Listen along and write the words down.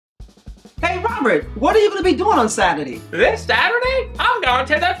Hey Robert, what are you going to be doing on Saturday? This Saturday, I'm going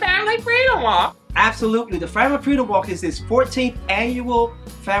to the Family Freedom Walk. Absolutely. The Family Freedom Walk is this 14th annual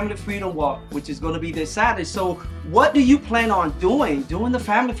Family Freedom Walk, which is going to be this Saturday. So what do you plan on doing during the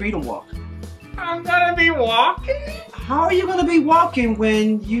Family Freedom Walk? I'm gonna be walking. How are you going to be walking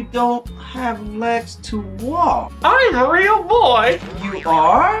when you don't have legs to walk? I'm a real boy. You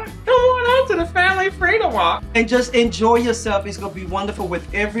are? Come on out to the Family Freedom Walk. And just enjoy yourself. It's going to be wonderful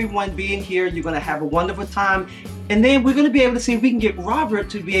with everyone being here. You're going to have a wonderful time. And then we're going to be able to see if we can get Robert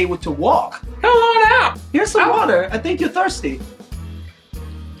to be able to walk. Come on out. Here's some water. I think you're thirsty.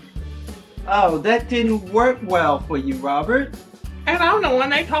 Oh, that didn't work well for you, Robert. And I'm the one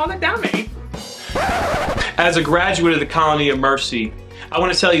they call a dummy. As a graduate of the Colony of Mercy, I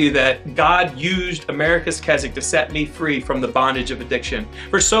want to tell you that God used America's Keswick to set me free from the bondage of addiction.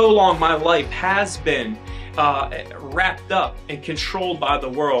 For so long, my life has been wrapped up and controlled by the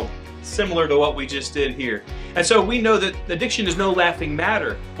world, similar to what we just did here. And so we know that addiction is no laughing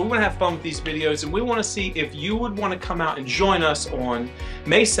matter. We want to have fun with these videos, and we want to see if you would want to come out and join us on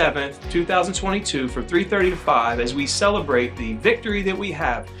May 7th, 2022 from 3:30 to 5 as we celebrate the victory that we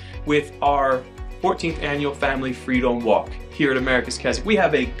have with our 14th annual Family Freedom Walk here at America's Keswick. We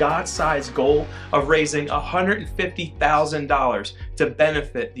have a God-sized goal of raising $150,000 to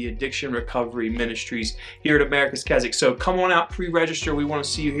benefit the addiction recovery ministries here at America's Keswick. So come on out, pre-register. We want to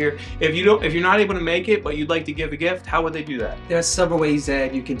see you here. If you're not able to make it, but you'd like to give a gift, how would they do that? There are several ways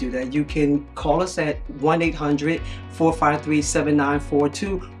that you can do that. You can call us at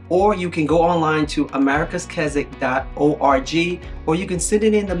 1-800-453-7942, or you can go online to americaskeswick.org, or you can send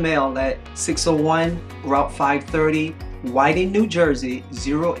it in the mail at 601 Route 530, Whiting, New Jersey,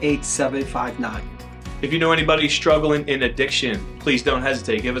 08759. If you know anybody struggling in addiction, please don't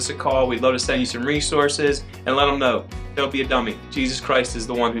hesitate. Give us a call. We'd love to send you some resources and let them know. Don't be a dummy. Jesus Christ is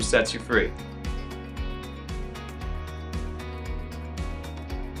the one who sets you free.